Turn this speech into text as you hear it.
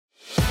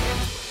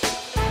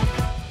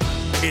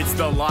It's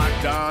the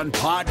Locked On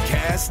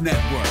Podcast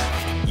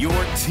Network, your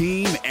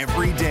team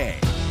every day.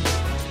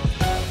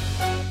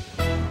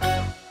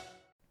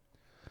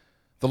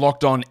 The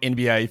Locked On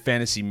NBA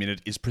Fantasy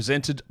Minute is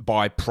presented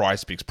by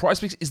PrizePicks.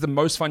 PrizePicks is the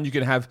most fun you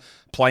can have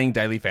playing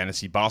daily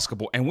fantasy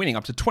basketball and winning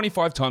up to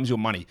 25 times your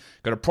money.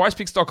 Go to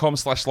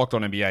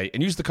prizepicks.com/LockedOnNBA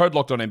and use the code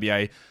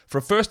LockedOnNBA for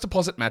a first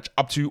deposit match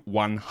up to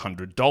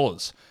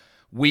 $100.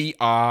 We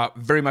are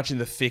very much in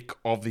the thick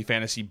of the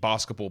fantasy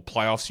basketball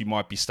playoffs. You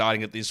might be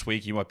starting it this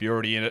week. You might be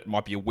already in it. It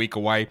might be a week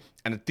away.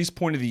 And at this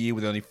point of the year,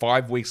 with only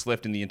 5 weeks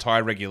left in the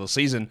entire regular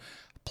season,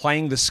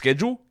 playing the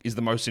schedule is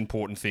the most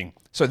important thing.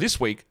 So this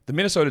week, the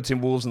Minnesota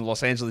Timberwolves and the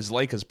Los Angeles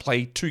Lakers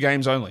play 2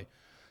 games only.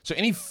 So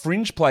any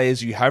fringe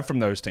players you have from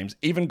those teams,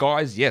 even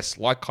guys, yes,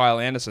 like Kyle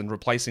Anderson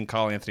replacing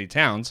Karl Anthony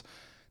Towns,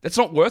 that's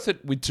not worth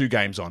it with 2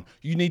 games on.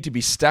 You need to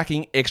be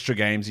stacking extra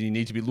games, and you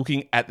need to be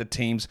looking at the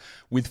teams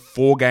with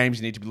 4 games.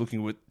 You need to be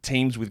looking at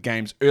teams with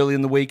games early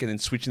in the week and then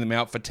switching them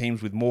out for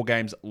teams with more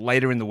games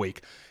later in the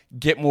week.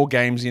 Get more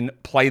games in,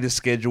 play the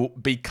schedule,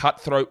 be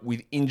cutthroat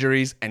with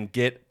injuries, and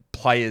get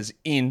players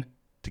in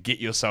to get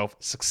yourself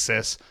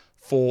success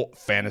for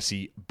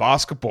fantasy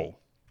basketball.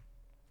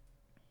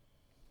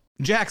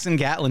 Jackson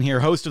Gatlin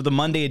here, host of the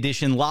Monday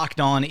edition Locked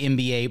On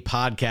NBA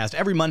podcast.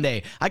 Every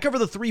Monday, I cover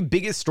the 3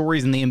 biggest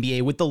stories in the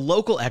NBA with the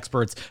local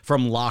experts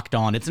from Locked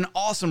On. It's an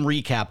awesome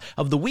recap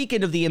of the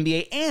weekend of the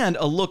NBA and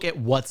a look at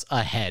what's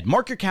ahead.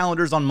 Mark your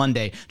calendars on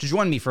Monday to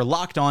join me for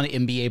Locked On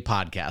NBA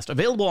podcast,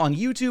 available on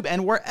YouTube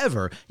and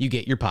wherever you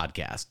get your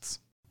podcasts.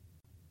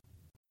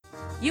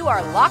 You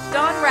are Locked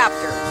On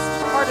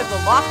Raptors, part of the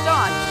Locked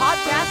On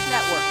Podcast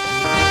Network.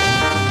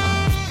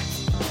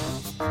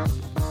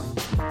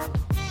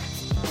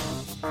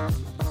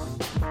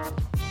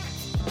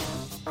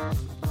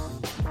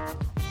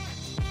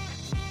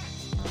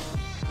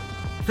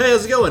 Hey,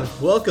 how's it going?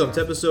 Welcome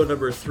to episode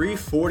number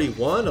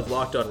 341 of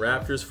Locked On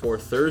Raptors for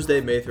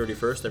Thursday, May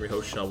 31st. I'm your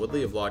host, Sean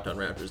Woodley of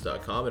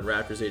LockedOnRaptors.com and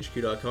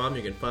RaptorsHQ.com.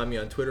 You can find me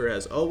on Twitter,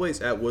 as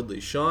always, at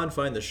WoodleySean.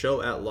 Find the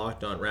show at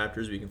Locked On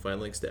Raptors, where you can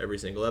find links to every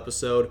single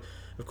episode.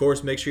 Of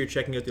course, make sure you're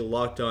checking out the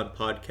Locked On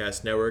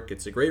Podcast Network.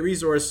 It's a great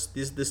resource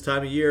this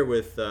time of year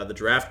with the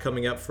draft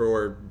coming up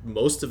for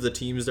most of the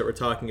teams that we're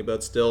talking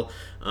about still.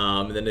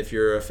 And then if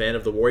you're a fan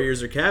of the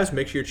Warriors or Cavs,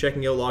 make sure you're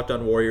checking out Locked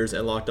On Warriors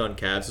and Locked On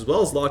Cavs, as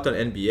well as Locked On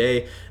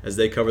NBA, as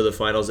they cover the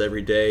finals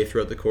every day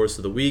throughout the course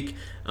of the week.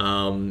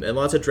 And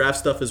lots of draft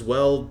stuff as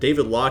well.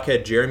 David Locke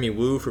had Jeremy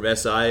Woo from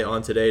SI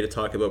on today to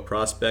talk about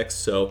prospects.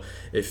 So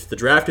if the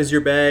draft is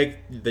your bag,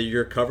 that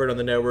you're covered on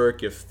the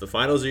network. If the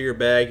finals are your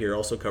bag, you're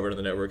also covered on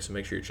the network. So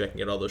make sure you're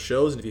checking out all those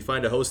shows. And if you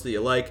find a host that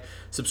you like,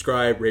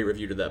 subscribe, rate,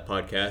 review to that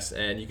podcast.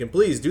 And you can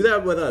please do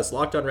that with us.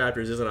 Locked On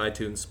Raptors is on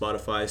iTunes,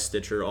 Spotify,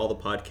 Stitcher, all the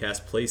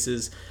podcast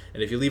places.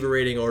 And if you leave a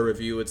rating or a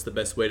review, it's the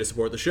best way to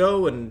support the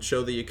show and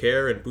show that you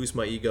care and boost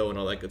my ego and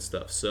all that good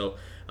stuff. So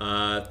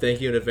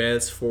thank you in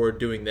advance for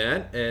doing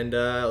that. And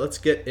let's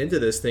get into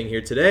this thing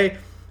here today.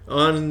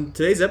 On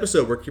today's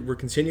episode, we're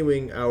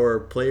continuing our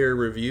player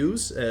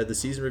reviews, the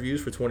season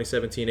reviews for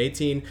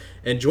 2017-18.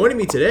 And joining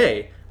me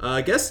today,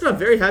 a guest that I'm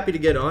very happy to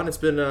get on. It's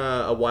been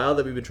a while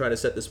that we've been trying to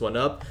set this one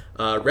up.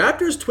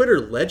 Raptors Twitter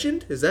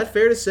legend, is that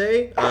fair to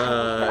say?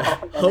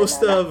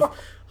 Host of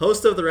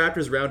the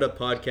Raptors Roundup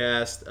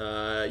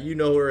podcast. You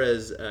know her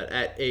as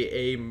at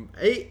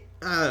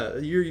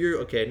you're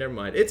okay, never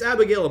mind. It's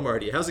Abigail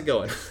Amartey. How's it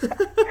going?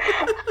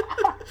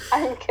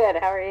 I'm good.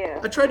 How are you?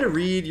 I tried to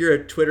read your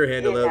Twitter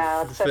handle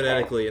out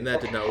phonetically, and that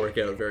did not work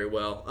out very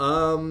well.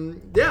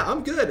 Yeah,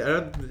 I'm good.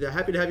 I'm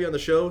happy to have you on the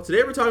show.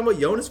 Today we're talking about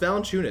Jonas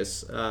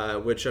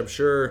Valanciunas, which I'm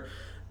sure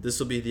this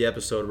will be the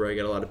episode where I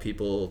get a lot of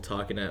people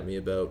talking at me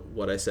about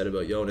what I said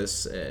about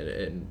Jonas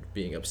and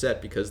being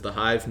upset because the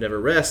hive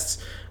never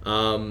rests.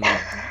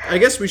 I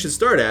guess we should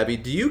start, Abby.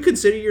 Do you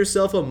consider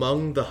yourself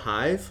among the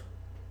hive?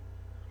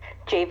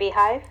 JV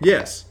Hive?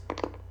 Yes.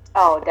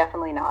 Oh,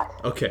 definitely not.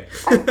 Okay.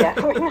 I'm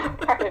definitely not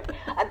part of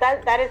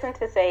that. Isn't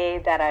to say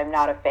that I'm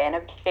not a fan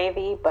of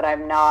JV, but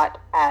I'm not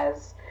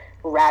as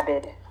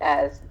rabid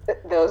as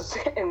those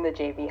in the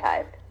JV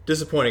Hive.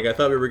 Disappointing. I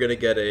thought we were going to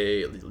get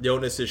a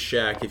Jonas is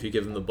Shaq if you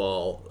give him the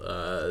ball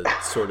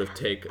sort of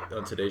take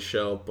on today's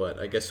show, but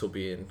I guess we'll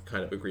be in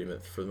kind of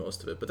agreement for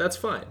most of it. But that's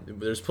fine.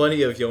 There's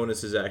plenty of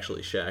Jonas is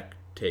actually Shaq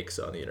takes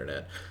on the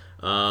internet.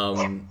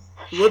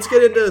 Let's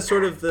get into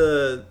sort of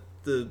the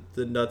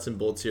nuts and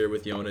bolts here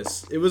with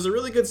Jonas. It was a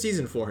really good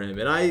season for him.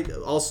 And I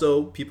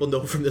also, people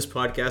know from this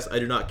podcast, I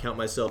do not count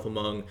myself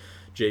among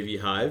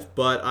JV Hive,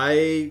 but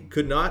I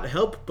could not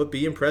help but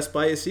be impressed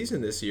by his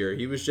season this year.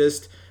 He was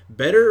just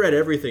better at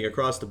everything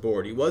across the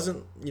board. He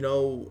wasn't,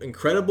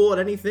 incredible at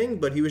anything,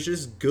 but he was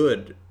just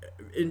good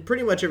in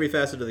pretty much every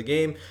facet of the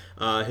game.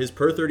 His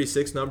per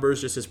 36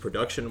 numbers, just his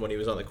production when he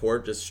was on the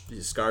court, just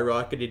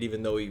skyrocketed,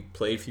 even though he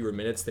played fewer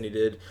minutes than he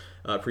did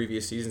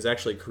previous seasons,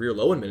 actually career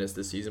low in minutes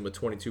this season with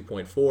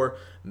 22.4.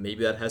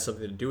 Maybe that has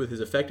something to do with his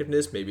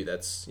effectiveness. Maybe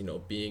that's,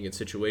 being in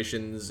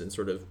situations and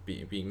sort of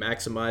being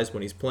maximized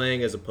when he's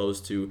playing as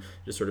opposed to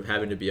just sort of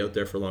having to be out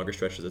there for longer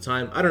stretches of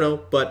time. I don't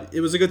know, but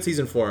it was a good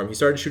season for him. He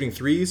started shooting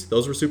threes.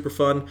 Those were super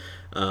fun.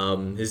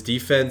 His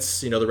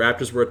defense, the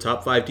Raptors were a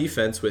top 5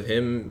 defense with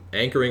him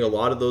anchoring a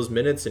lot of those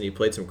minutes, and he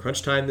played some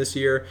crunch time this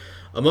year.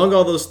 Among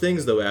all those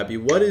things, though, Abby,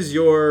 what is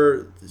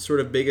your sort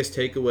of biggest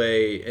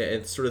takeaway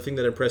and sort of thing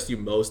that impressed you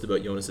most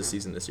about Jonas'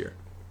 season this year?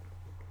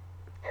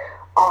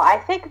 Oh, I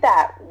think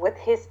that with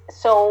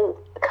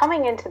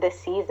coming into this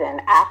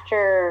season,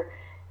 after,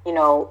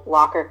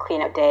 locker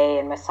cleanup day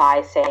and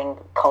Masai saying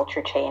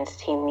culture change, the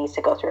team needs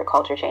to go through a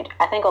culture change,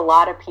 I think a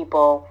lot of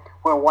people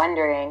were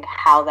wondering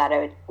how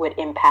that would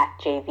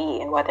impact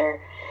JV and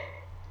whether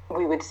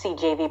we would see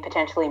JV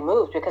potentially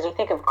moved, because you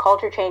think of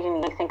culture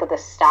changing, you think of the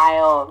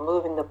style of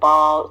moving the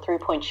ball,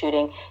 3-point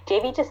shooting.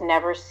 JV just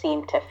never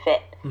seemed to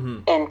fit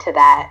into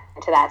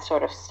that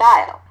sort of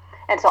style.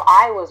 And so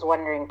I was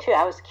wondering too,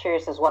 I was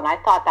curious as well, and I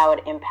thought that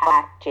would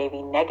impact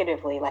JV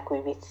negatively, like we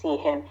would see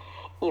him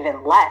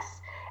even less.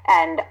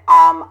 And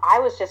I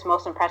was just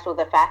most impressed with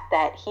the fact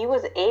that he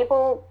was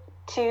able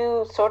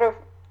to sort of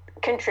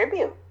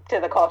contribute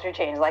to the culture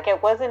change. Like,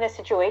 it wasn't a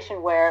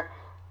situation where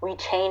we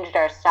changed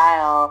our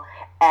style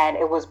and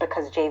it was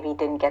because JV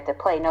didn't get to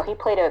play. No, he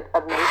played a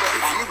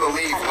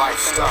major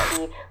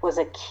factor. He was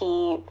a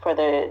key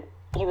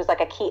he was like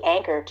a key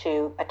anchor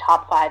to a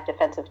top 5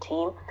 defensive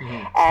team.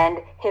 And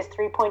his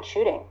 3-point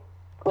shooting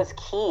was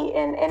key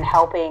in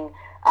helping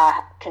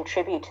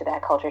contribute to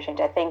that culture change.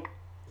 I think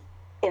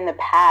in the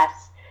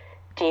past,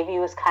 JV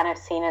was kind of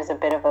seen as a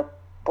bit of a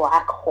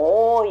black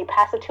hole. You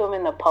pass it to him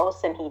in the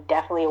post and he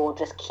definitely will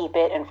just keep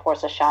it and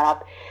force a shot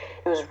up.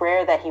 It was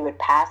rare that he would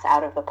pass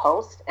out of the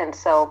post. And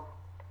so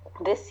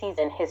this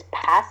season, his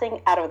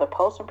passing out of the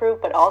post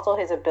improved, but also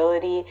his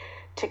ability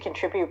to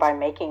contribute by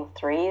making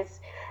threes.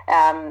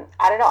 I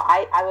don't know.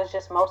 I was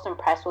just most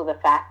impressed with the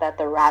fact that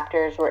the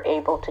Raptors were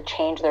able to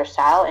change their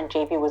style and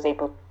JV was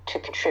able to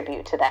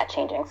contribute to that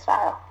changing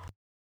style.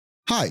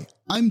 Hi,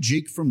 I'm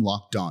Jake from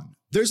Locked On.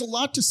 There's a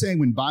lot to say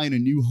when buying a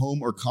new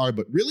home or car,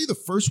 but really the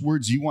first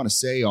words you want to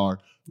say are,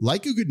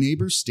 like a good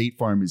neighbor, State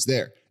Farm is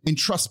there. And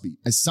trust me,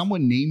 as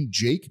someone named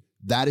Jake,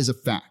 that is a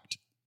fact.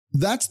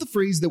 That's the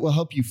phrase that will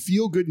help you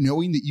feel good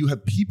knowing that you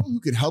have people who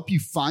could help you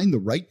find the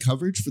right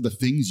coverage for the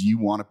things you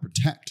want to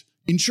protect.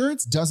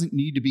 Insurance doesn't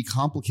need to be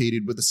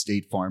complicated with a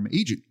State Farm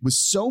agent. With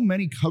so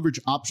many coverage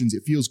options,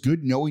 it feels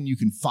good knowing you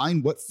can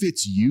find what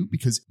fits you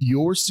because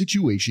your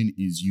situation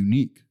is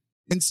unique.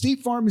 And State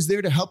Farm is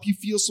there to help you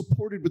feel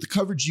supported with the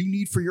coverage you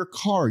need for your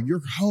car,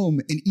 your home,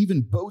 and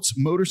even boats,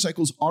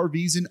 motorcycles,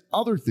 RVs, and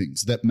other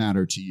things that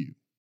matter to you.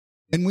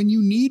 And when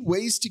you need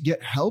ways to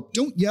get help,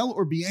 don't yell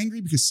or be angry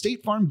because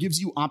State Farm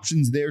gives you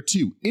options there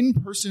too, in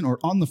person or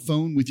on the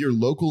phone with your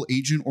local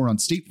agent or on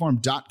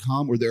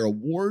statefarm.com or their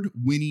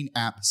award-winning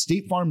app.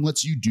 State Farm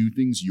lets you do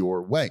things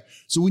your way.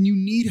 So when you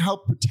need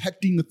help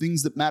protecting the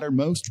things that matter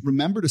most,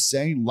 remember to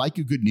say, like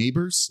a good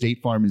neighbor,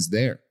 State Farm is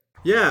there.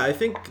 Yeah, I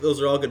think those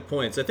are all good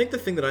points. I think the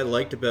thing that I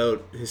liked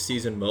about his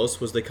season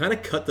most was they kind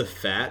of cut the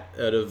fat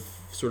out of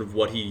sort of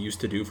what he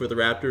used to do for the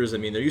Raptors. I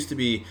mean, there used to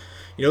be,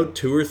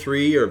 2 or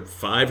 3 or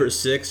 5 or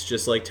 6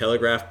 just like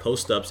telegraphed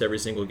post-ups every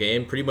single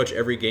game. Pretty much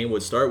every game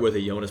would start with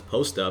a Jonas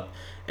post-up.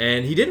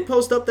 And he didn't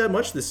post up that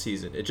much this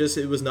season. It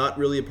was not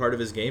really a part of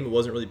his game. It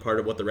wasn't really part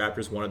of what the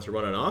Raptors wanted to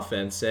run on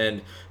offense.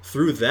 And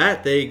through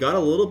that, they got a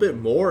little bit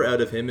more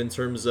out of him in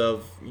terms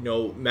of,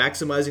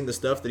 maximizing the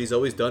stuff that he's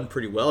always done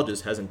pretty well,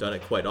 just hasn't done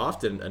it quite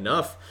often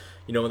enough.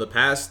 In the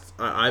past,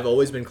 I've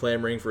always been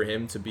clamoring for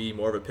him to be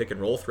more of a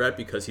pick-and-roll threat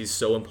because he's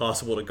so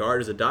impossible to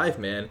guard as a dive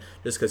man,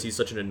 just because he's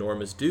such an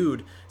enormous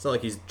dude. It's not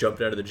like he's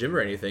jumping out of the gym or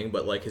anything,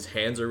 but like his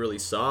hands are really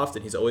soft,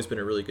 and he's always been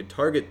a really good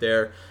target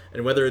there.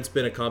 And whether it's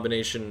been a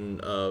combination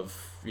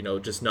of,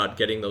 just not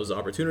getting those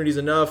opportunities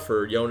enough,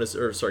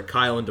 or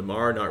Kyle and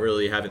DeMar not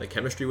really having the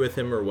chemistry with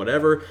him or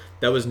whatever,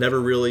 that was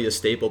never really a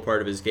staple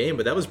part of his game,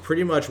 but that was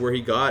pretty much where he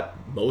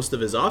got most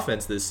of his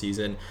offense this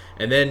season.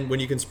 And then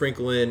when you can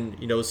sprinkle in,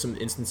 some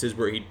instances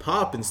where he'd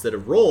pop instead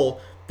of roll,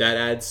 that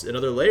adds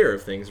another layer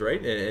of things,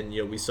 right? And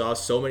we saw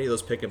so many of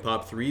those pick and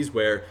pop threes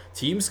where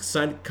teams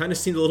kind of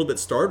seemed a little bit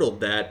startled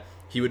that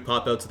he would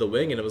pop out to the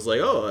wing, and it was like,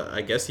 oh,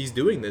 I guess he's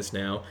doing this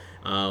now.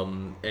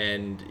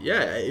 And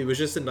yeah, it was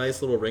just a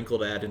nice little wrinkle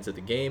to add into the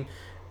game.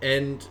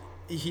 And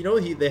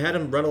they had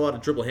him run a lot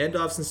of dribble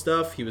handoffs and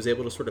stuff. He was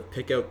able to sort of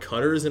pick out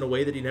cutters in a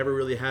way that he never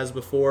really has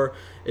before.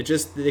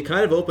 They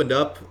kind of opened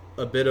up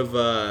a bit of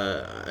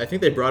I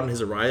think they broadened his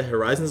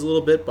horizons a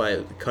little bit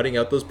by cutting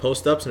out those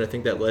post ups, and I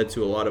think that led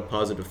to a lot of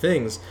positive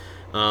things.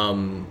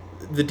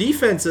 The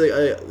defense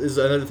is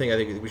another thing I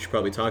think we should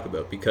probably talk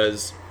about,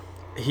 because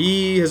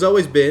he has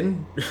always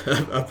been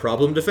a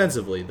problem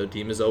defensively. The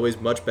team is always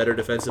much better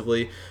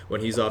defensively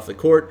when he's off the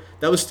court.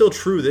 That was still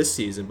true this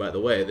season, by the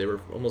way. They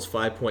were almost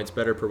 5 points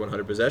better per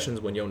 100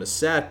 possessions when Jonas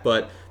sat,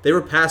 but they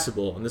were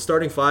passable. And the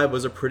starting five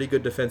was a pretty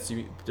good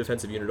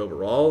defensive unit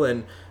overall,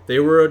 and they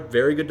were a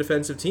very good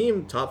defensive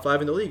team, top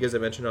 5 in the league, as I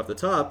mentioned off the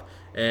top.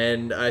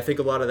 And I think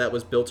a lot of that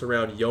was built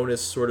around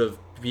Jonas sort of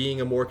being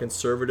a more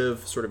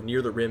conservative, sort of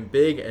near the rim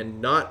big,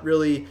 and not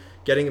really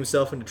getting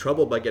himself into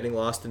trouble by getting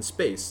lost in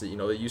space. You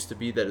know, it used to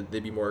be that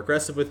they'd be more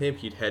aggressive with him.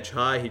 He'd hedge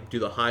high. He'd do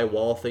the high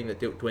wall thing that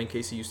Dwayne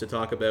Casey used to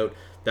talk about.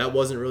 That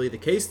wasn't really the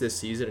case this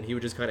season, and he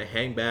would just kind of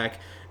hang back.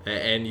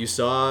 And you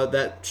saw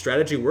that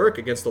strategy work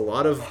against a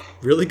lot of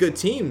really good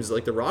teams,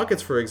 like the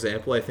Rockets, for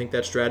example. I think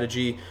that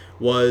strategy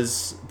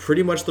was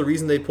pretty much the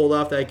reason they pulled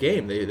off that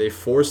game. They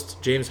forced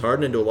James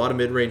Harden into a lot of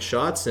mid-range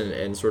shots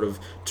and sort of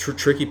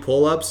tricky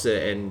pull-ups,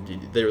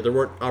 and there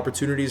weren't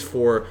opportunities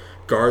for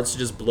guards to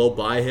just blow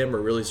by him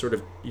or really sort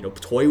of, you know,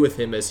 toy with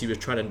him as he was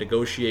trying to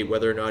negotiate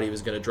whether or not he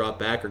was going to drop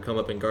back or come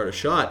up and guard a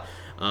shot.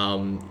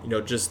 You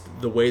know, just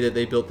the way that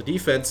they built the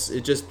defense,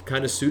 it just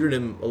kind of suited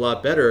him a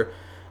lot better.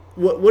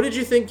 What did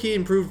you think he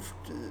improved?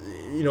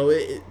 You know,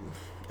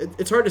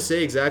 it's hard to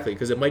say exactly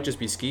because it might just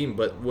be scheme,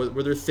 but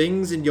were there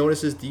things in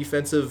Jonas's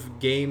defensive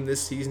game this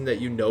season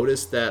that you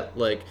noticed that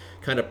like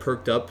kind of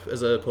perked up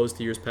as opposed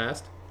to years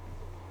past?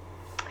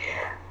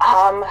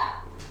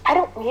 I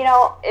don't, you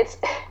know, it's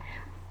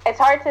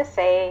hard to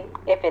say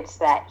if it's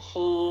that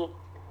he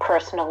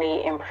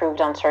personally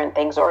improved on certain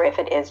things or if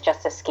it is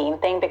just a scheme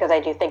thing, because I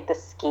do think the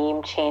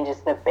scheme change is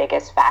the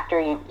biggest factor.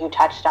 You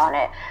touched on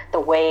it. The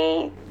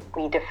way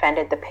we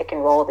defended the pick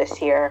and roll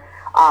this year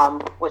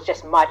was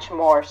just much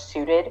more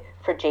suited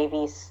for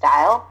JV's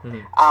style.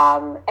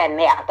 And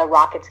yeah, the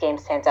Rockets game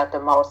stands out the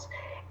most.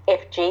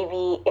 If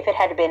it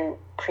had been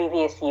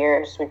previous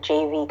years where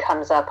JV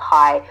comes up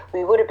high,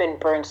 we would have been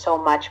burned so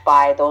much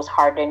by those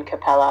Harden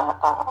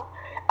Capella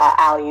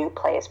alley-oop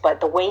plays. But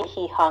the way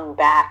he hung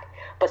back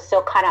but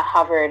still kind of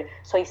hovered,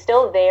 so he's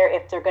still there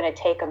if they're going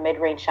to take a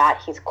mid-range shot.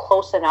 He's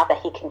close enough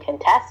that he can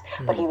contest,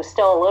 but he was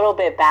still a little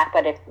bit back,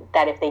 but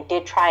if they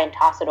did try and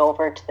toss it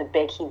over to the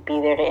big, he'd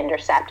be there to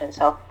intercept. And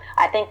so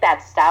I think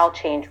that style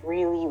change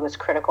really was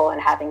critical in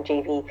having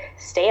JV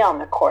stay on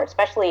the court,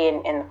 especially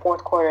in the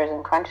fourth quarters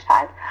and crunch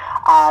time.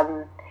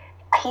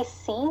 He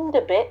seemed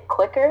a bit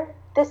quicker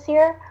this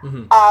year,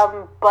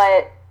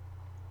 but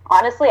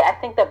honestly, I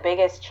think the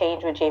biggest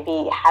change with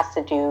JV has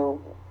to do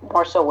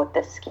more so with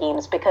the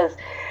schemes, because,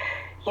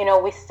 you know,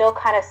 we still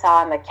kind of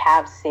saw in the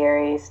Cavs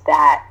series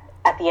that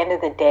at the end of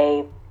the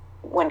day,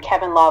 when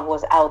Kevin Love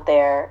was out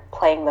there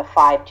playing the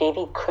 5,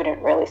 JV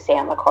couldn't really stay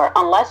on the court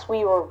unless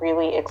we were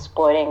really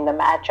exploiting the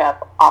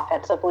matchup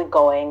offensively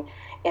going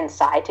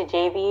inside to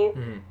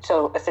JV.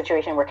 So a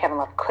situation where Kevin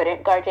Love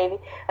couldn't guard JV.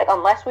 Like,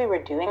 unless we were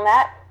doing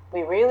that,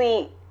 we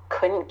really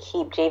couldn't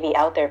keep JV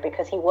out there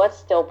because he was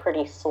still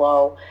pretty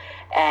slow.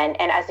 And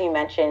as you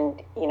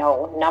mentioned, you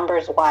know,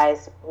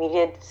 numbers-wise, we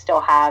did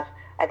still have,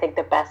 I think,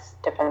 the best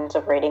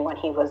defensive rating when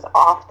he was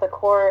off the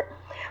court.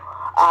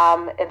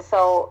 And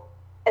so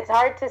it's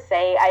hard to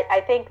say.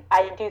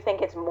 I do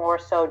think it's more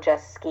so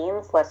just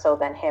schemes, less so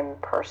than him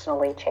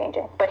personally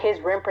changing. But his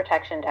rim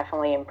protection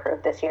definitely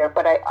improved this year.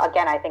 But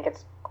I think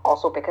it's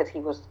also because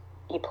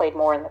he played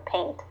more in the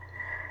paint.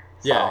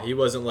 So, yeah, he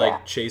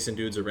wasn't chasing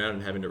dudes around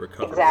and having to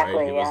recover. Exactly,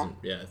 right? He wasn't.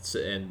 Yeah,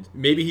 and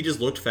maybe he just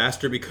looked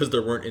faster because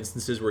there weren't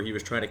instances where he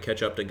was trying to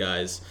catch up to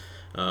guys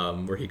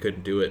where he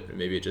couldn't do it.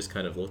 Maybe it just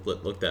kind of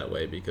looked that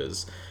way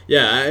because,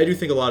 yeah, I do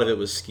think a lot of it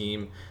was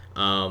scheme.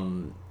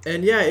 And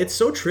yeah, it's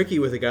so tricky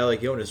with a guy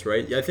like Jonas,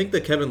 right? I think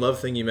the Kevin Love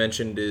thing you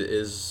mentioned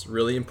is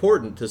really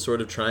important to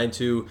sort of trying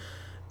to,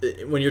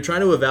 when you're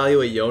trying to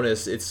evaluate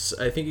Jonas,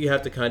 I think you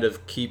have to kind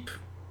of keep.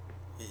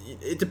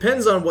 It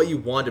depends on what you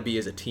want to be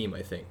as a team,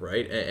 I think,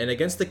 right? And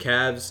against the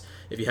Cavs,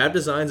 if you have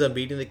designs on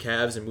beating the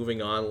Cavs and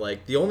moving on,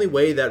 like, the only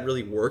way that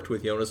really worked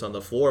with Jonas on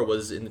the floor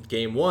was in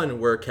game 1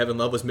 where Kevin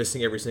Love was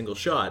missing every single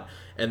shot.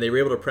 And they were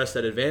able to press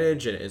that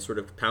advantage and sort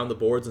of pound the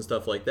boards and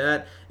stuff like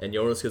that. And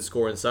Jonas could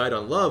score inside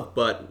on Love.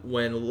 But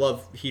when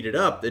Love heated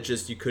up,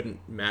 you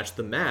couldn't match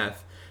the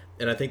math.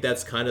 And I think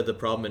that's kind of the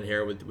problem in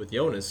here with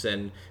Jonas.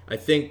 And I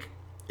think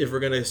if we're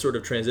going to sort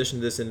of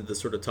transition this into the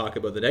sort of talk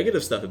about the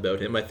negative stuff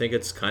about him, I think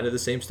it's kind of the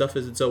same stuff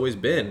as it's always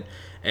been.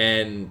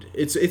 And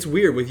it's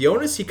weird. With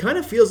Jonas, he kind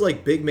of feels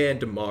like big man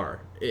DeMar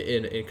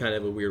in kind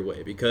of a weird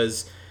way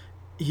because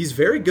he's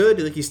very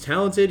good. Like, he's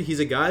talented. He's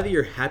a guy that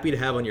you're happy to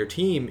have on your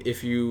team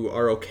if you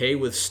are okay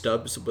with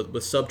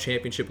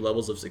sub-championship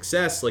levels of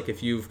success. Like,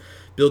 if you've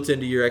built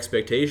into your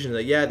expectation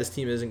that, yeah, this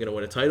team isn't going to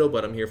win a title,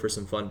 but I'm here for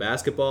some fun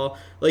basketball.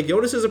 Like,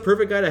 Jonas is a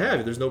perfect guy to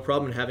have. There's no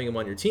problem in having him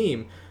on your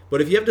team. But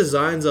if you have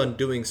designs on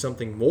doing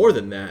something more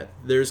than that,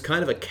 there's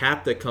kind of a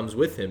cap that comes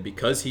with him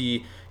because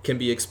he can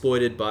be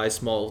exploited by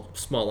small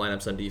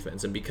lineups on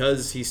defense, and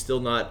because he's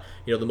still not,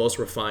 you know, the most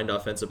refined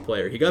offensive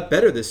player. He got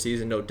better this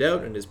season, no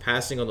doubt, and his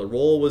passing on the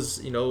roll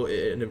was, you know,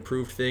 an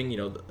improved thing. You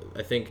know,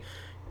 I think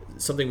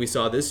something we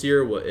saw this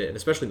year, and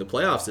especially in the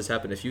playoffs, this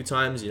happened a few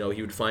times. He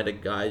would find a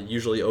guy,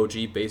 usually OG,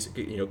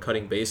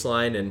 cutting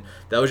baseline, and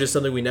that was just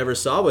something we never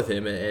saw with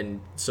him.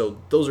 And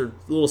so those are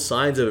little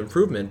signs of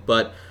improvement,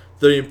 but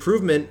the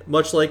improvement,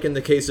 much like in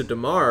the case of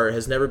DeMar,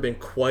 has never been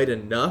quite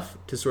enough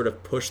to sort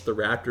of push the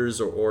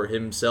Raptors or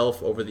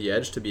himself over the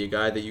edge to be a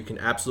guy that you can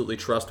absolutely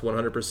trust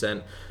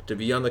 100% to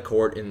be on the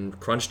court in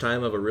crunch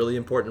time of a really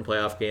important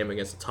playoff game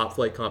against a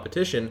top-flight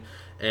competition.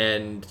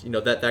 And,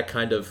 that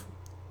kind of...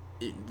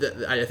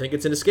 I think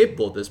it's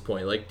inescapable at this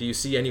point. Like, do you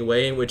see any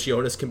way in which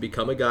Jonas can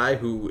become a guy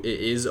who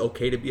is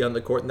okay to be on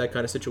the court in that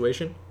kind of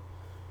situation?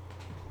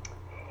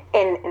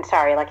 In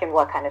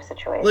what kind of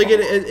situation? Like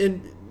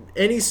in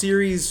any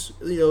series,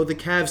 the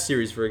Cavs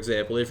series, for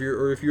example, if you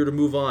were to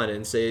move on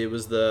and say it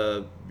was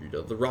the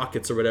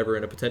Rockets or whatever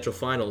in a potential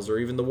finals, or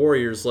even the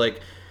Warriors, like,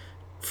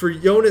 for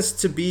Jonas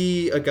to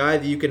be a guy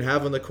that you can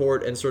have on the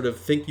court and sort of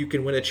think you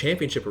can win a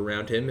championship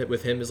around him,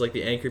 with him as like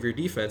the anchor of your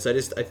defense,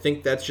 I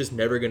think that's just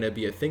never going to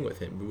be a thing with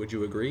him. Would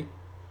you agree?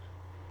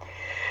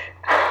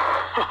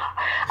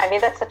 I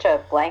mean, that's such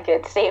a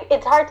blanket statement.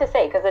 It's hard to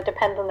say because it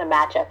depends on the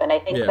matchup, and I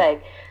think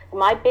like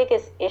my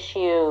biggest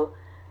issue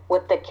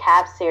with the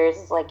Cavs series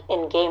is like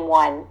in game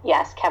one,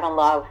 yes, Kevin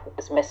Love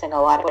was missing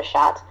a lot of his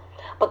shots.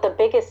 But the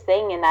biggest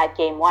thing in that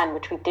game one,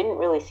 which we didn't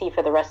really see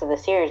for the rest of the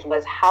series,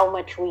 was how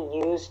much we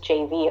used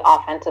JV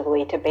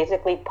offensively to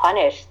basically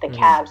punish the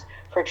Cavs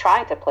for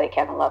trying to play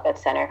Kevin Love at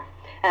center.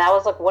 And that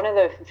was like one of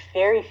the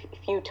very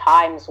few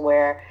times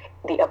where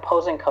the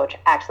opposing coach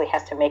actually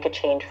has to make a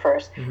change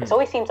first. It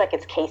always seems like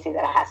it's Casey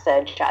that has to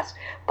adjust.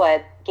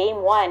 But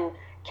game one,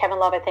 Kevin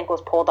Love, I think,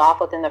 was pulled off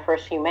within the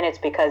first few minutes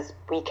because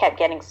we kept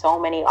getting so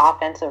many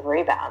offensive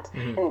rebounds.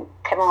 And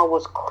Kevin Love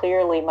was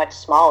clearly much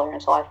smaller.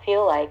 And so I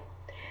feel like,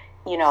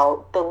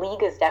 the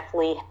league is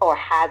definitely, or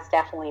has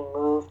definitely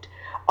moved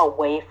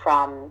away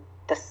from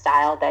the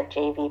style that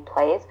JV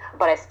plays.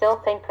 But I still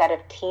think that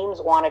if teams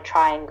want to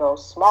try and go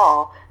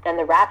small, then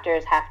the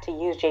Raptors have to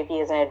use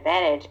JV as an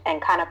advantage and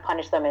kind of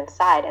punish them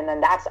inside. And then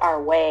that's our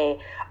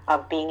way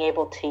of being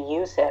able to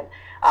use him.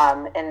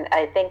 And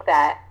I think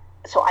that,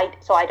 So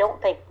I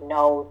don't think,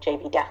 no,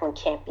 JV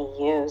definitely can't be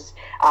used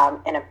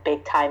in a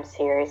big-time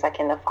series like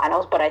in the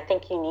finals, but I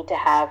think you need to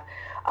have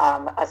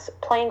a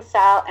playing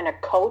style and a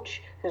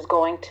coach who's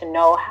going to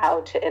know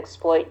how to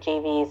exploit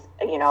JV's,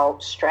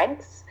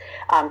 strengths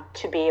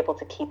to be able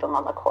to keep him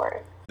on the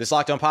court. This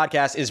Locked On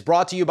podcast is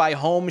brought to you by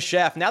Home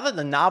Chef. Now that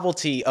the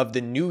novelty of the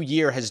new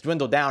year has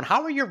dwindled down,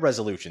 how are your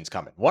resolutions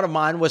coming? One of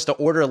mine was to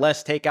order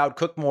less takeout,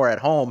 cook more at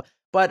home,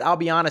 but I'll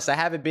be honest, I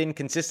haven't been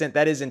consistent.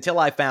 That is until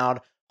I found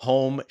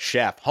Home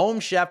Chef. Home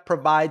Chef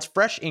provides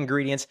fresh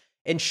ingredients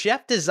and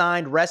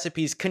chef-designed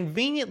recipes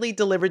conveniently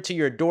delivered to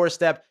your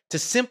doorstep to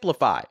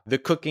simplify the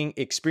cooking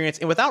experience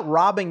and without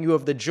robbing you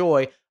of the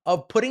joy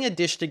of putting a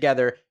dish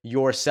together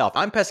yourself.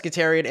 I'm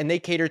pescatarian and they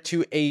cater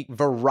to a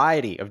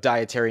variety of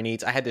dietary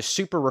needs. I had this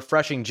super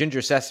refreshing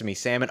ginger sesame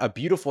salmon, a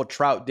beautiful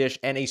trout dish,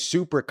 and a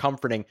super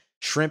comforting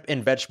shrimp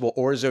and vegetable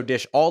orzo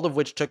dish, all of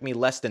which took me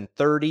less than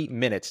 30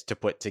 minutes to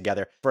put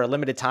together. For a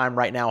limited time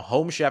right now,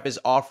 Home Chef is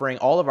offering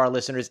all of our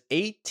listeners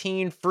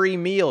 18 free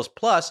meals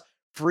plus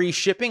free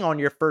shipping on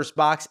your first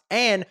box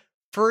and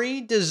free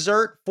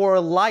dessert for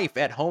life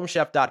at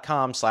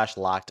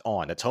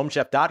homechef.com/lockedon. That's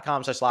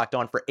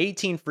homechef.com/lockedon for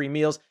 18 free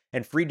meals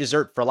and free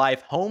dessert for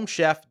life.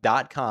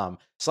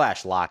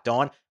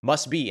 Homechef.com/lockedon.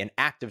 Must be an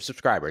active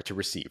subscriber to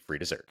receive free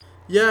dessert.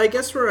 Yeah, I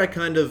guess where I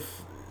kind of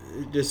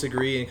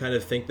disagree and kind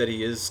of think that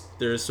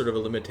there's sort of a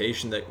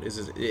limitation that is,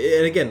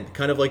 and again,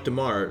 kind of like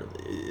DeMar,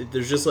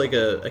 there's just like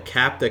a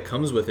cap that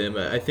comes with him.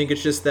 I think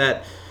it's just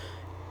that,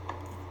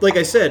 like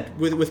I said,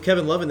 with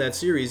Kevin Love in that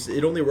series,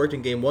 it only worked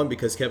in game one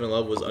because Kevin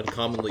Love was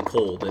uncommonly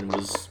cold and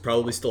was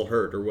probably still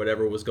hurt or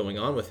whatever was going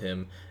on with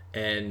him,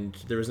 and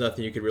there was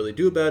nothing you could really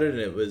do about it, and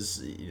it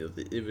was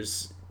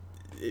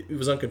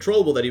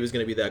uncontrollable that he was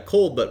going to be that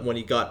cold. But when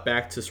he got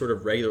back to sort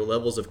of regular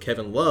levels of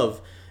Kevin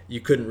Love, you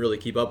couldn't really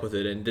keep up with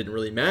it, and it didn't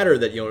really matter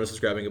that Jonas was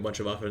grabbing a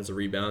bunch of offensive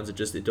rebounds. It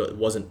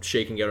wasn't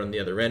shaking out on the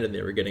other end, and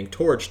they were getting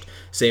torched.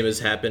 Same as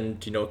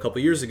happened, a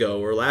couple years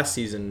ago or last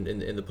season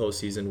in the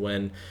postseason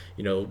when,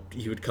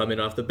 he would come in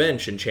off the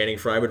bench and Channing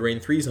Frye would rain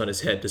threes on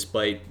his head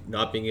despite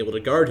not being able to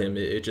guard him.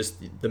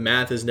 The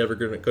math is never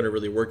going to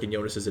really work in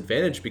Jonas's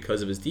advantage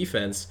because of his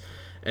defense.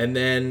 And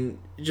then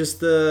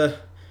just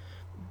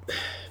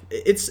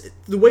it's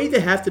the way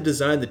they have to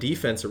design the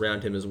defense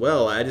around him as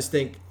well. I just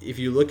think if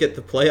you look at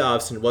the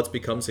playoffs and what's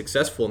become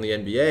successful in the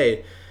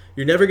NBA,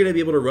 you're never going to be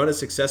able to run a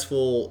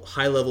successful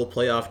high-level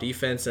playoff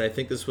defense. And I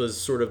think this was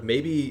sort of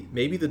maybe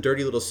the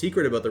dirty little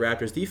secret about the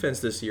Raptors' defense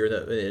this year,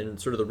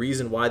 and sort of the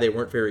reason why they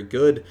weren't very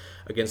good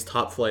against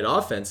top-flight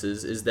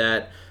offenses, is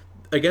that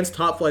against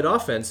top-flight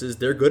offenses,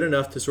 they're good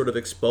enough to sort of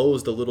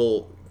expose the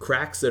little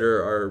cracks that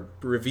are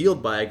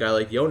revealed by a guy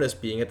like Jonas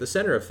being at the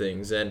center of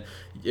things. And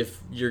if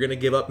you're going to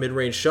give up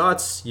mid-range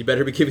shots, you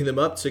better be giving them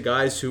up to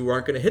guys who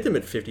aren't going to hit them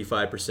at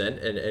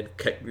 55%. And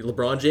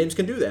LeBron James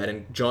can do that,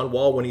 and John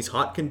Wall, when he's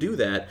hot, can do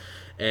that.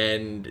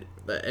 and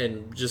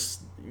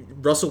just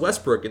Russell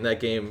Westbrook in that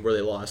game where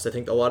they lost. I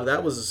think a lot of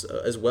that was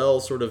as well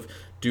sort of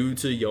due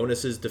to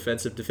Jonas's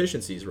defensive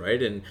deficiencies,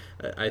 right? And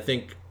I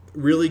think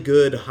really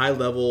good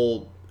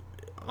high-level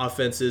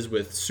offenses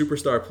with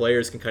superstar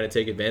players can kind of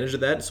take advantage of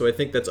that. So I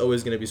think that's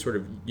always going to be sort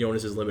of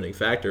Jonas's limiting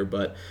factor.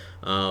 But,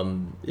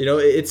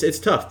 it's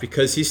tough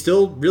because he's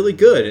still really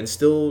good and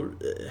still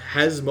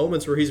has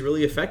moments where he's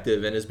really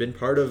effective and has been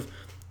part of,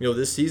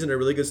 this season a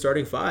really good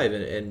starting five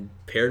and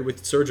paired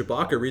with Serge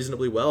Ibaka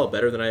reasonably well,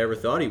 better than I ever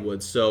thought he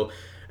would. So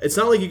it's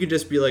not like you can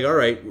just be like, all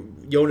right,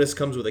 Jonas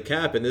comes with a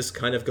cap, and this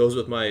kind of goes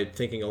with my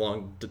thinking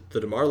along the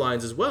DeMar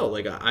lines as well.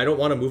 Like, I don't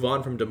want to move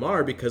on from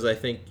DeMar because I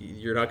think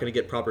you're not going to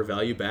get proper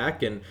value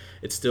back, and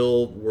it's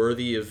still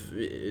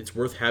it's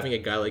worth having a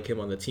guy like him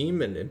on the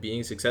team and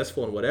being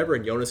successful and whatever,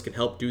 and Jonas can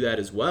help do that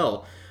as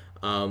well.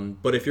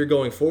 But if you're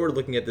going forward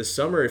looking at this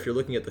summer, if you're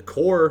looking at the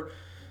core,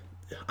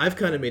 I've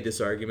kind of made this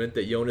argument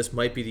that Jonas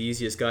might be the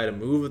easiest guy to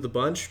move of the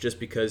bunch just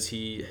because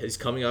he's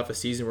coming off a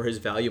season where his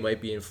value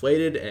might be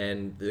inflated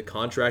and the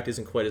contract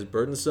isn't quite as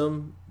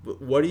burdensome.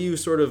 What are you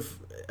sort of,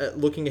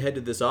 looking ahead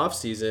to this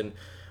offseason,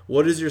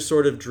 what is your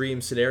sort of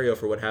dream scenario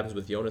for what happens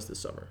with Jonas this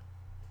summer?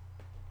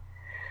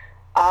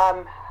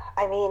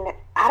 I mean,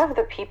 out of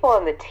the people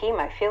on the team,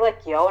 I feel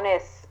like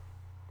Jonas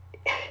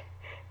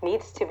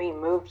needs to be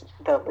moved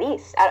the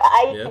least.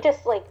 I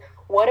just, like,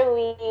 what do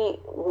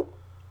we...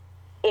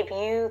 If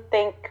you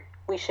think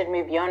we should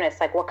move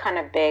Jonas, like, what kind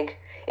of big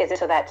is it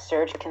so that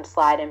Serge can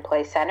slide and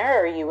play center,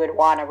 or you would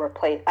want to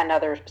replace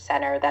another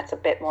center that's a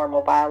bit more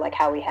mobile, like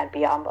how we had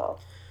Biyombo?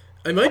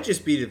 It might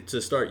just be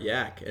to start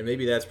Yak, and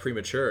maybe that's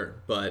premature.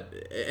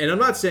 And I'm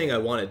not saying I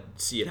want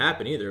to see it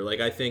happen either. Like,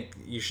 I think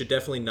you should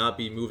definitely not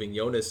be moving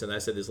Jonas, and I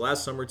said this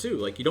last summer too.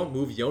 Like, you don't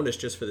move Jonas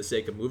just for the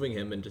sake of moving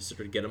him and to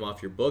sort of get him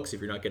off your books if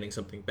you're not getting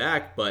something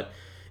back, but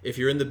if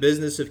you're in the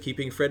business of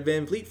keeping Fred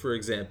VanVleet, for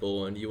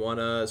example, and you want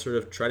to sort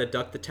of try to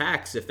duck the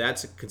tax, if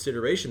that's a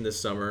consideration this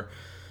summer,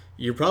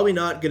 you're probably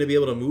not going to be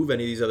able to move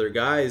any of these other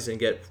guys and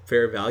get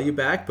fair value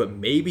back, but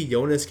maybe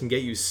Jonas can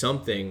get you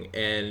something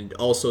and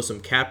also some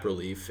cap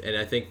relief, and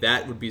I think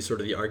that would be sort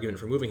of the argument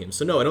for moving him.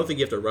 So no, I don't think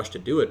you have to rush to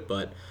do it,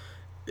 but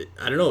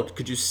I don't know,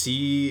 could you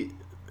see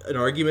an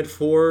argument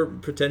for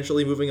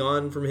potentially moving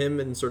on from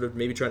him and sort of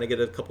maybe trying to get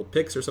a couple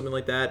picks or something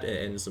like that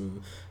and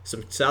some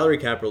salary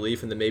cap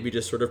relief, and then maybe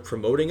just sort of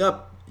promoting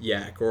up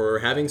Yak or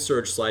having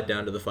Serge slide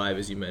down to the 5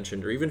 as you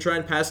mentioned, or even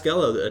trying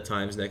Pascal at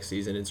times next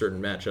season in certain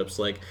matchups?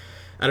 Like,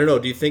 I don't know,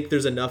 do you think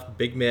there's enough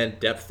big man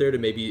depth there to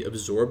maybe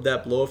absorb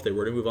that blow if they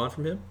were to move on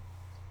from him?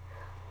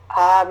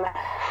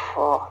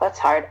 Well, that's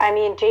hard. I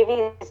mean,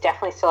 JV is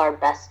definitely still our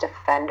best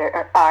defender,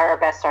 or our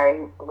best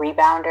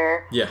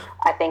rebounder. Yeah.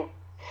 I think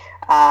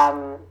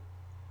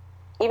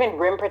even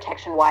rim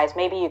protection wise,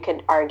 maybe you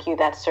could argue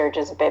that Serge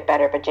is a bit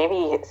better, but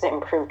JV has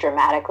improved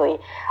dramatically.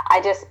 I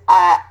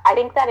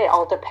think that it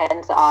all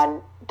depends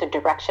on the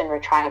direction we're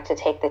trying to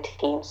take the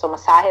team. So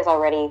Masai has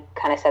already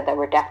kind of said that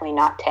we're definitely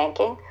not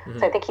tanking. Mm-hmm.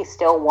 So I think he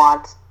still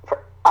wants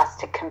for us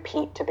to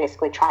compete to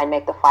basically try and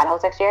make the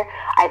finals next year.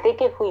 I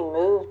think if we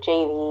move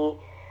JV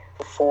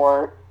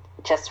for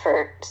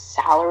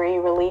salary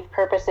relief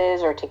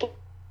purposes or to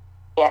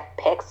get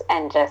picks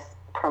and just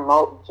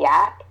promote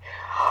Yak,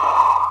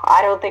 I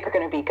don't think we're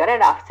going to be good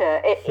enough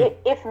to...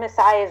 If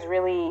Masai is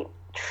really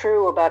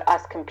true about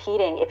us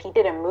competing, if he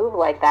did a move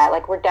like that,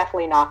 like, we're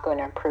definitely not going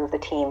to improve the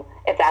team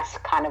if that's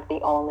kind of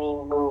the only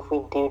move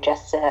we do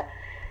just to...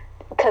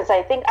 Because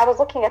I think I was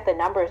looking at the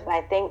numbers, and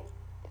I think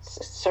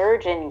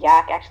Serge and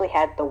Yak actually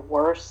had the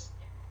worst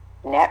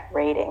net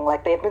rating.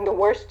 Like, they've been the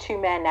worst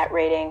two-man net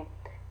rating,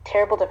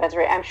 terrible defense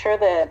rate. I'm sure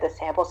the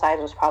sample size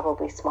was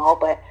probably small,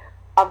 but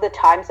of the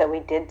times that we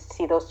did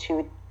see those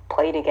two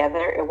play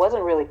together, it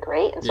wasn't really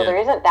great, and so there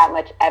isn't that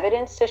much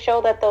evidence to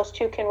show that those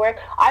two can work.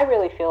 I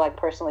really feel like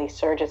personally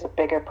Serge is a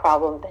bigger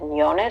problem than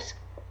Jonas,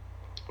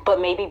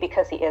 but maybe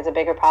because he is a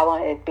bigger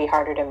problem, it'd be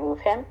harder to move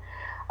him.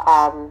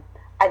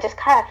 I just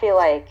kind of feel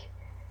like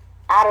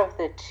out of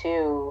the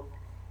two,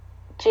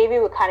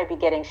 JV would kind of be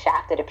getting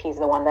shafted if he's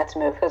the one that's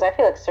moved, because I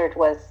feel like Serge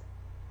was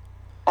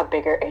a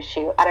bigger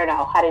issue. I don't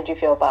know. How did you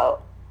feel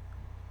about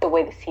the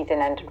way the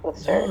season ended with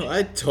Serge? No,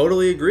 I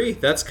totally agree.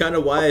 That's kind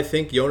of why I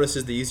think Jonas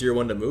is the easier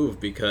one to move,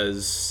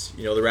 because,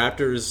 the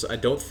Raptors, I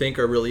don't think,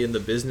 are really in the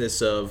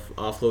business of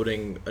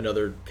offloading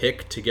another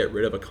pick to get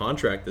rid of a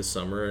contract this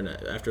summer, and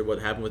after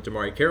what happened with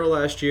DeMar Carroll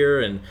last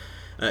year, and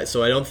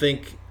so I don't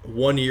think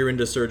 1 year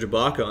into Serge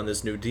Ibaka on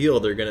this new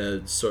deal, they're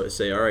going to sort of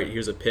say, all right,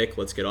 here's a pick,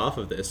 let's get off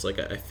of this. Like,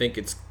 I think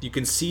you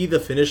can see the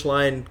finish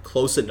line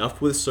close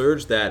enough with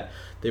Serge that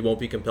they won't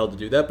be compelled to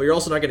do that, but you're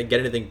also not going to get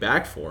anything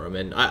back for him.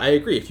 And I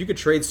agree. If you could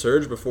trade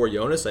Serge before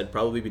Jonas, I'd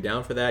probably be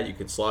down for that. You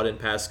could slot in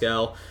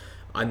Pascal.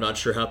 I'm not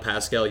sure how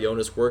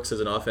Pascal-Jonas works as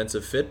an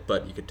offensive fit,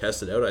 but you could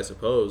test it out, I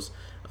suppose,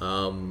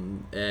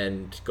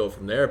 and go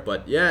from there.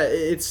 But yeah,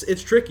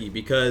 it's tricky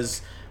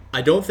because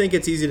I don't think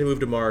it's easy to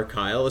move DeMar or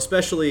Kyle,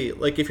 especially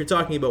like if you're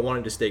talking about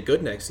wanting to stay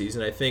good next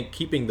season. I think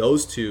keeping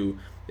those two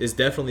is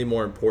definitely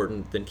more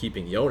important than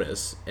keeping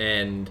Jonas.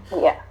 And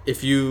Yeah.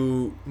 if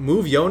you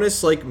move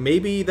Jonas, like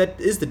maybe that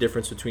is the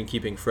difference between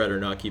keeping Fred or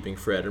not keeping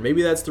Fred. Or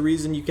maybe that's the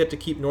reason you get to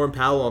keep Norm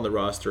Powell on the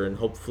roster and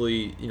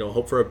hopefully,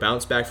 hope for a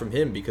bounce back from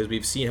him, because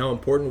we've seen how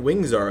important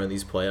wings are in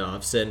these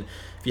playoffs. And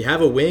if you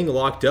have a wing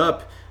locked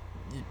up,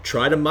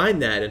 try to mine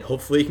that, and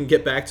hopefully you can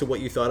get back to what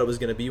you thought it was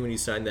going to be when you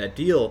signed that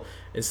deal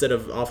instead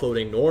of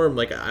offloading Norm.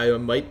 Like, I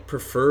might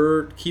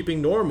prefer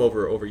keeping Norm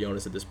over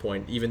Jonas at this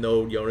point, even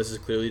though Jonas is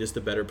clearly just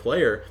a better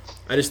player.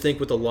 I just think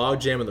with the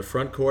logjam in the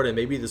front court and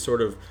maybe the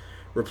sort of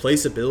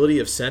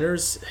replaceability of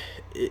centers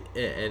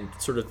and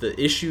sort of the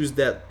issues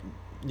that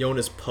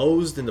Jonas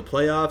posed in the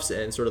playoffs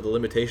and sort of the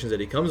limitations that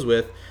he comes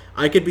with,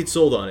 I could be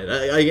sold on it.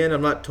 Again,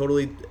 I'm not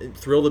totally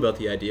thrilled about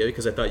the idea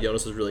because I thought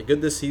Jonas was really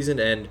good this season,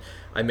 and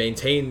I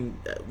maintain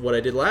what I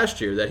did last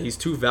year, that he's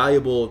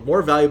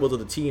more valuable to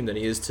the team than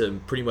he is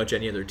to pretty much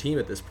any other team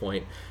at this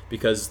point,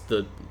 because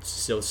the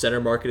center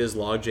market is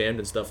log jammed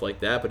and stuff like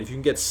that. But if you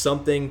can get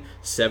something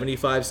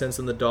 75 cents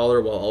on the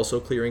dollar while also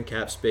clearing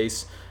cap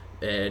space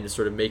and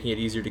sort of making it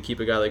easier to keep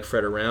a guy like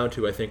Fred around,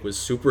 who I think was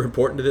super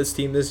important to this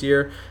team this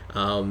year,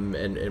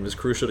 and was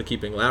crucial to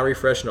keeping Lowry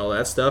fresh and all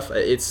that stuff.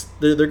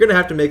 They're going to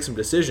have to make some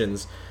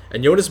decisions,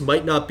 and Jonas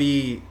might not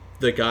be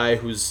the guy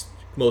who's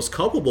most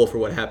culpable for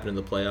what happened in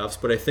the playoffs,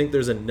 but I think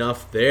there's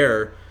enough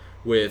there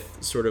with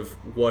sort of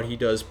what he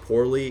does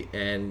poorly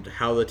and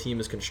how the team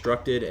is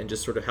constructed and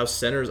just sort of how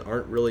centers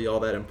aren't really all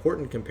that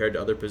important compared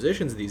to other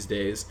positions these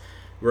days,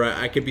 where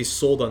I could be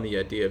sold on the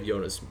idea of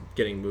Jonas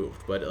getting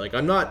moved. But like,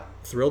 I'm not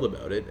thrilled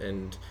about it,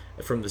 and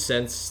from the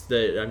sense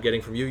that I'm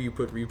getting from you, you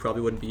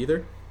probably wouldn't be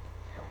either.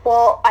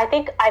 Well, I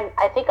think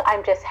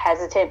I'm just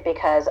hesitant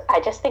because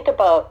I just think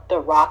about the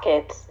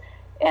Rockets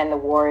and the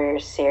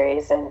Warriors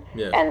series and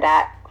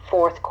that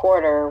fourth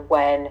quarter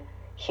when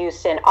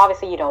Houston,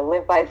 obviously,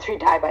 live by the three,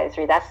 die by the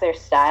three. That's their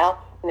style.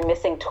 And they're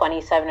missing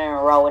 27 in a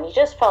row, and you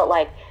just felt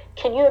like,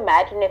 can you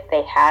imagine if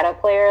they had a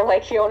player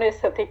like Jonas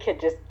that they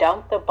could just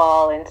dump the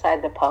ball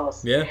inside the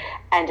post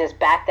and just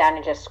back down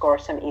and just score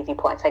some easy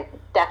points? Like,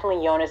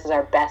 definitely Jonas is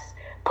our best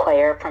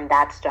player from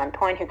that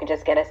standpoint, who can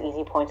just get us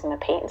easy points in the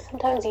paint. And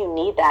sometimes you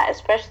need that,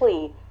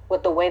 especially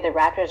with the way the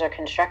Raptors are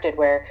constructed,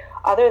 where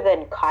other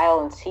than Kyle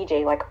and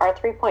CJ, like, our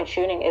three-point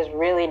shooting is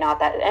really not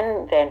that,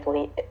 and Van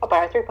Vliet, but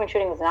our three-point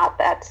shooting is not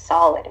that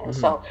solid. And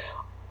so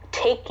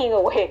taking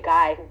away a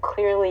guy who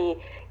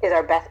clearly is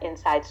our best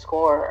inside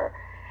scorer,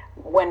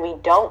 when we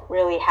don't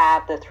really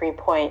have the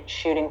three-point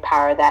shooting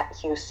power that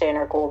Houston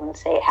or Golden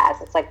State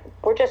has, it's like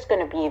we're just going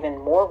to be even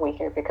more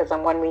weaker, because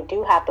when we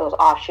do have those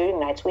off shooting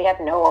nights, we have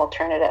no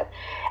alternative.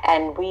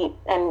 And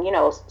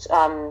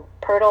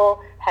Pirtle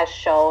has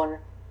shown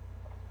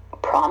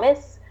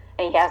promise,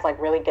 and he has like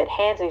really good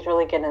hands. He's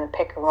really good in the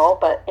pick and roll,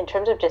 but in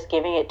terms of just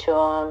giving it to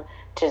him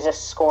to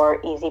just score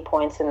easy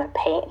points in the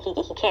paint, he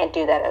can't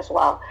do that as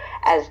well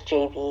as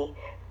JV.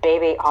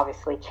 Bebe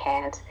obviously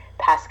can't.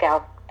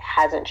 Pascal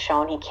hasn't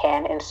shown he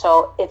can, and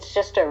so it's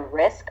just a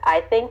risk,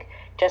 I think,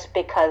 just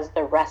because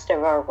the rest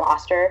of our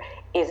roster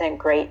isn't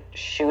great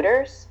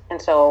shooters,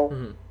 and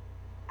so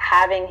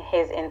having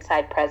his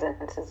inside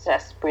presence is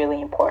just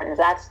really important.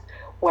 That's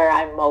where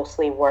I'm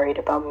mostly worried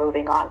about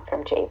moving on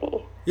from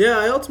JV. Yeah,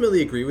 I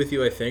ultimately agree with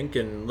you, I think,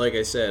 and like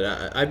I said,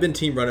 I've been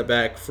team run it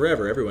back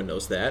forever. Everyone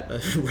knows that.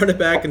 Run it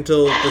back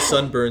until the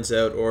sun burns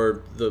out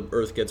or the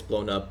earth gets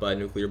blown up by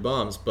nuclear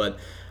bombs, but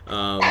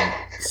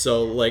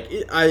so like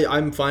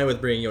I'm fine with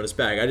bringing Jonas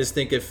back. I just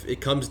think if it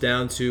comes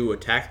down to a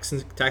tax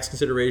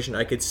consideration,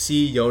 I could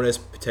see Jonas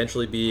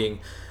potentially being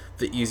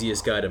the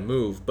easiest guy to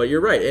move. But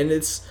you're right, and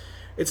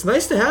it's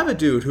nice to have a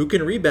dude who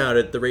can rebound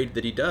at the rate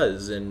that he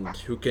does and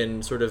who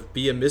can sort of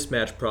be a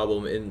mismatch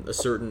problem in a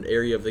certain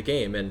area of the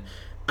game. And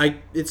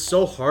it's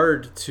so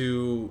hard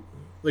to,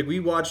 like,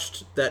 we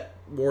watched that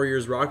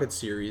Warriors-Rockets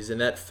series,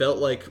 and that felt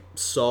like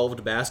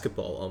solved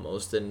basketball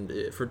almost.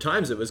 And for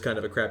times it was kind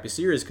of a crappy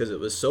series because it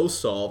was so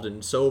solved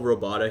and so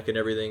robotic, and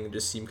everything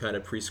just seemed kind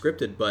of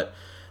pre-scripted. But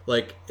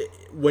like,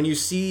 when you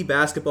see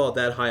basketball at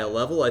that high a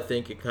level, I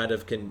think it kind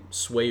of can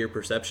sway your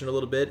perception a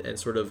little bit and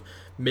sort of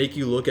make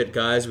you look at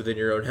guys within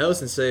your own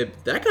house and say,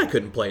 that guy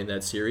couldn't play in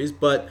that series.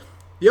 But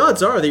the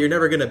odds are that you're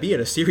never going to be in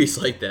a series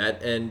like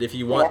that, and if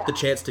you want the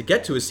chance to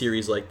get to a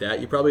series like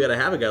that, you probably got to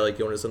have a guy like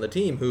Jonas on the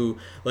team who,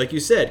 like you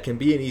said, can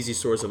be an easy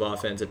source of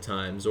offense at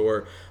times,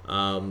 or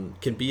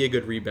can be a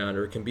good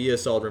rebounder, can be a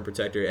solid rim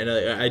protector. And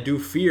I do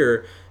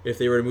fear if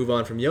they were to move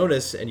on from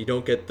Jonas and you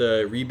don't get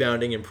the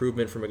rebounding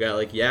improvement from a guy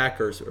like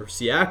Yak or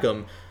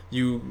Siakam,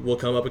 you will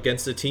come up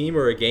against a team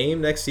or a game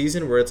next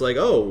season where it's like,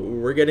 oh,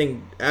 we're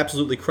getting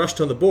absolutely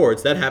crushed on the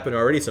boards. That happened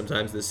already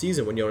sometimes this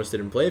season when Jonas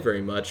didn't play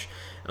very much.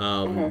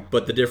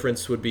 But the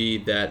difference would be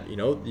that, you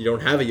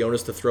don't have a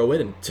Jonas to throw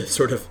in and to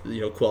sort of,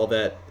 quell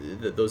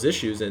those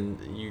issues,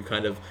 and you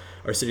kind of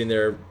are sitting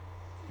there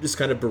just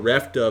kind of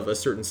bereft of a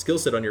certain skill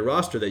set on your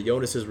roster that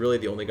Jonas is really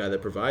the only guy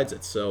that provides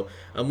it. So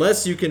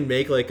unless you can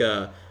make like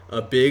a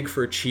big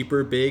for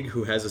cheaper big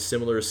who has a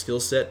similar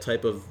skill set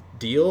type of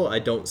deal, I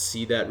don't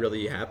see that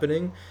really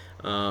happening.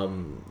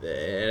 And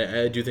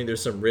I do think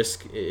there's some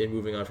risk in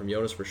moving on from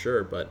Jonas for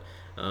sure. But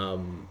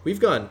We've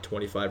gone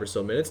 25 or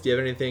so minutes. Do you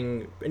have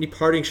any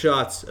parting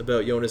shots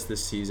about Jonas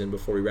this season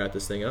before we wrap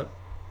this thing up?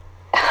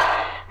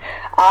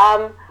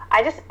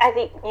 I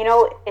think,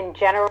 in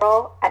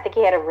general, I think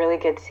he had a really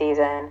good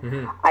season.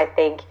 Mm-hmm. I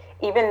think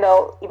even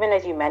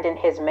as you mentioned,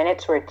 his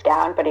minutes were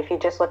down, but if you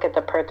just look at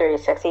the per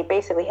 36, he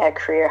basically had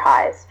career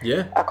highs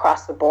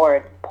across the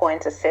board,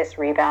 points, assists,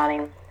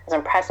 rebounding. I was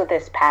impressed with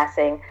his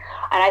passing.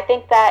 And I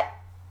think that,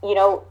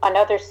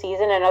 another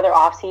season, another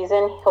off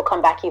season, he'll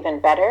come back even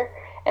better.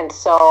 And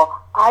so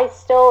I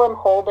still am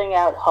holding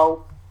out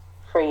hope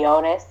for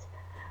Jonas.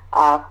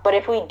 But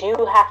if we do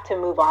have to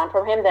move on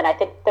from him, then I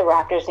think the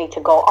Raptors need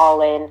to go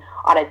all in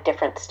on a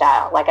different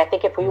style. Like, I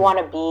think if we want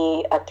to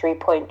be a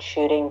three-point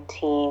shooting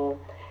team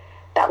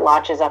that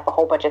launches up a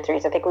whole bunch of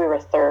threes, I think we were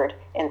third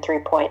in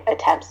three-point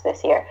attempts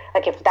this year.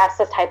 Like, if that's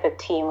the type of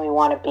team we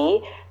want to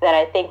be, then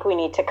I think we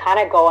need to kind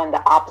of go in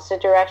the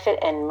opposite direction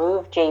and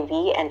move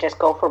JV and just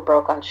go for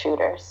broke on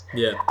shooters.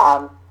 Yeah.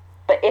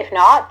 But if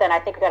not, then I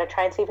think we got to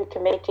try and see if we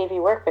can make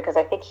JV work, because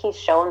I think he's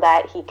shown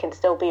that he can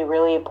still be a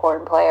really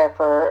important player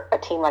for a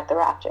team like the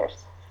Raptors.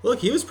 Look,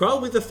 he was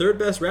probably the third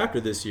best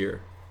Raptor this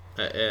year.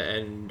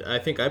 And I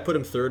think I put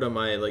him third on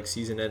my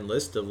season end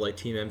list of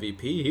team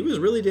MVP. He was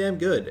really damn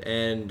good.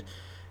 And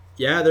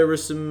yeah, there were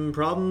some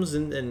problems,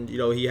 and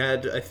he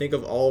had, I think,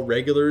 of all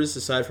regulars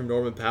aside from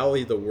Norman Powell,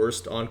 he had the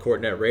worst on-court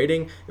net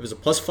rating. It was a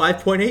plus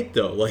 5.8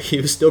 though. He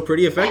was still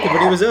pretty effective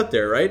when he was out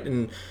there, right?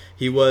 And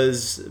he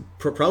was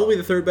probably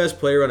the third best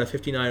player on a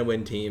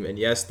 59-win team. And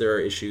yes, there are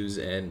issues,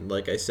 and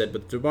like I said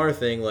with the DeMar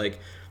thing,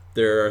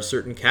 there are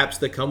certain caps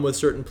that come with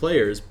certain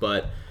players,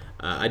 but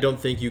I don't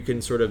think you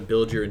can sort of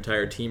build your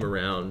entire team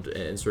around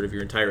and sort of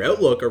your entire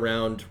outlook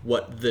around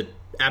what the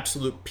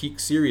absolute peak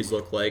series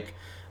look like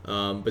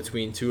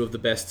between two of the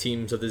best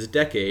teams of this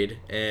decade.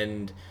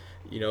 And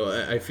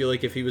I feel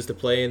like if he was to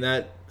play in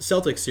that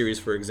Celtics series,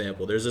 for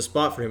example, there's a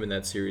spot for him in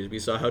that series. We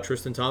saw how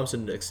Tristan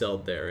Thompson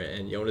excelled there,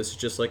 and Jonas is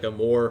just a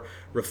more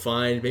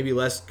refined, maybe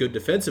less good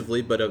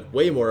defensively, but a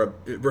way more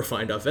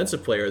refined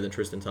offensive player than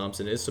Tristan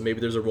Thompson is. So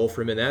maybe there's a role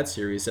for him in that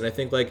series. And I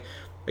think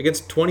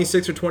against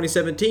 26 or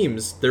 27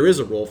 teams, there is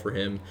a role for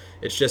him.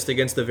 It's just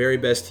against the very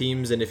best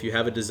teams, and if you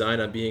have a design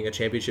on being a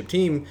championship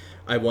team,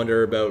 I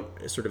wonder about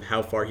sort of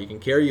how far he can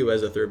carry you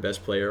as a third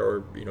best player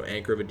or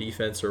anchor of a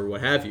defense or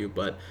what have you.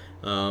 But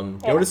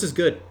Jonas is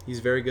good.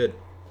 He's very good.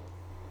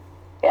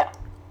 Yeah.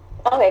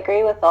 I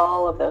agree with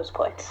all of those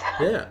points.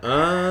 Yeah.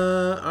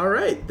 All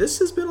right. This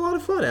has been a lot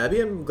of fun, Abby.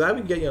 I'm glad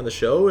we could get you on the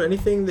show.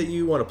 Anything that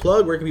you want to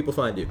plug? Where can people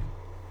find you?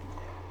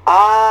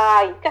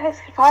 You guys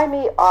can find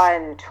me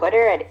on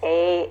Twitter at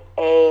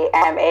AAMARTEY,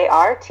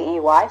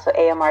 so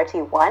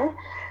AMRT1.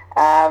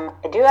 I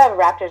do have a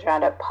Raptors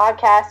Roundup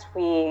podcast.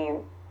 We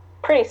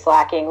pretty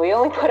slacking. We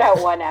only put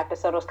out one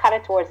episode. It was kind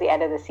of towards the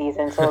end of the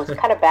season, so it was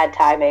kind of bad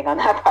timing on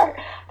that part.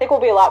 I think we'll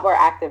be a lot more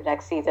active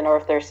next season, or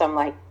if there's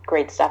some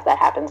great stuff that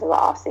happens in the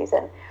off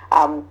season.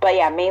 But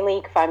yeah, mainly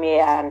you can find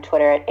me on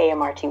Twitter at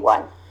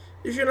AMRT1.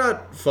 If you're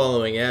not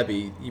following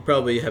Abby, you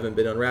probably haven't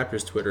been on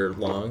Raptors Twitter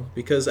long,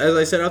 because as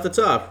I said off the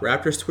top,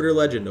 Raptors Twitter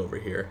legend over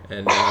here,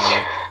 and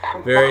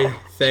very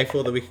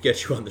thankful that we could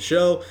get you on the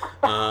show,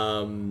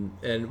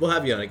 and we'll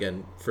have you on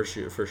again for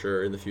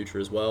sure in the future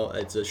as well.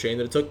 It's a shame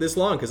that it took this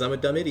long, because I'm a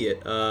dumb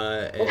idiot,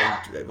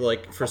 and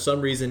for some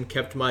reason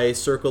kept my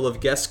circle of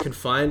guests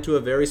confined to a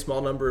very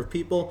small number of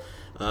people.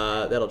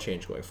 That'll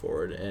change going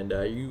forward, and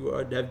you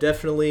have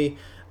definitely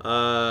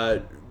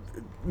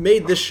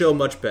made this show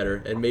much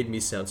better and made me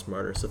sound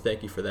smarter, so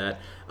thank you for that.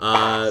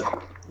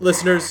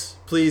 Listeners,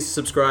 please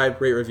subscribe,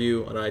 rate,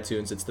 review on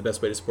iTunes. It's the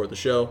best way to support the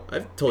show.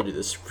 I've told you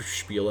this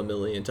spiel a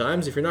million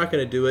times. If you're not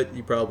going to do it,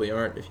 you probably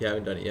aren't if you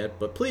haven't done it yet,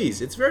 but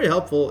please, it's very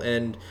helpful,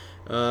 and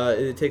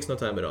it takes no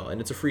time at all,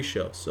 and it's a free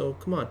show, so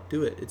come on,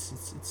 do it.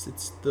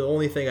 It's the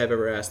only thing I've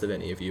ever asked of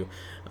any of you.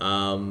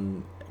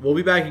 We'll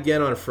be back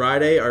again on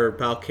Friday. Our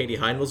pal Katie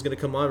Heinel is going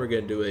to come on. We're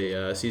going to do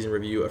a season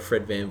review of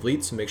Fred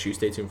VanVleet, so make sure you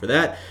stay tuned for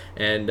that.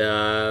 And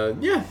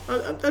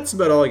that's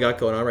about all I got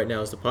going on right now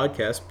is the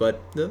podcast,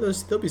 but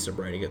there'll be some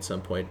writing at some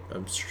point,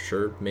 I'm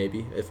sure,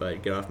 maybe, if I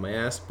get off my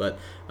ass, but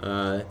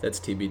that's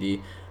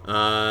TBD.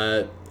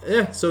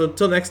 So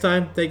until next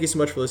time, thank you so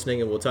much for listening,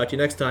 and we'll talk to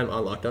you next time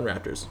on Locked On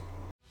Raptors.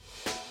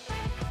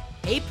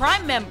 Hey,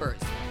 Prime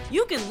members,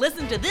 you can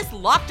listen to this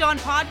Locked On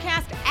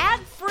podcast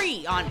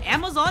ad-free on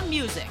Amazon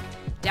Music.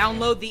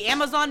 Download the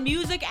Amazon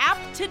Music app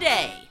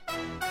today.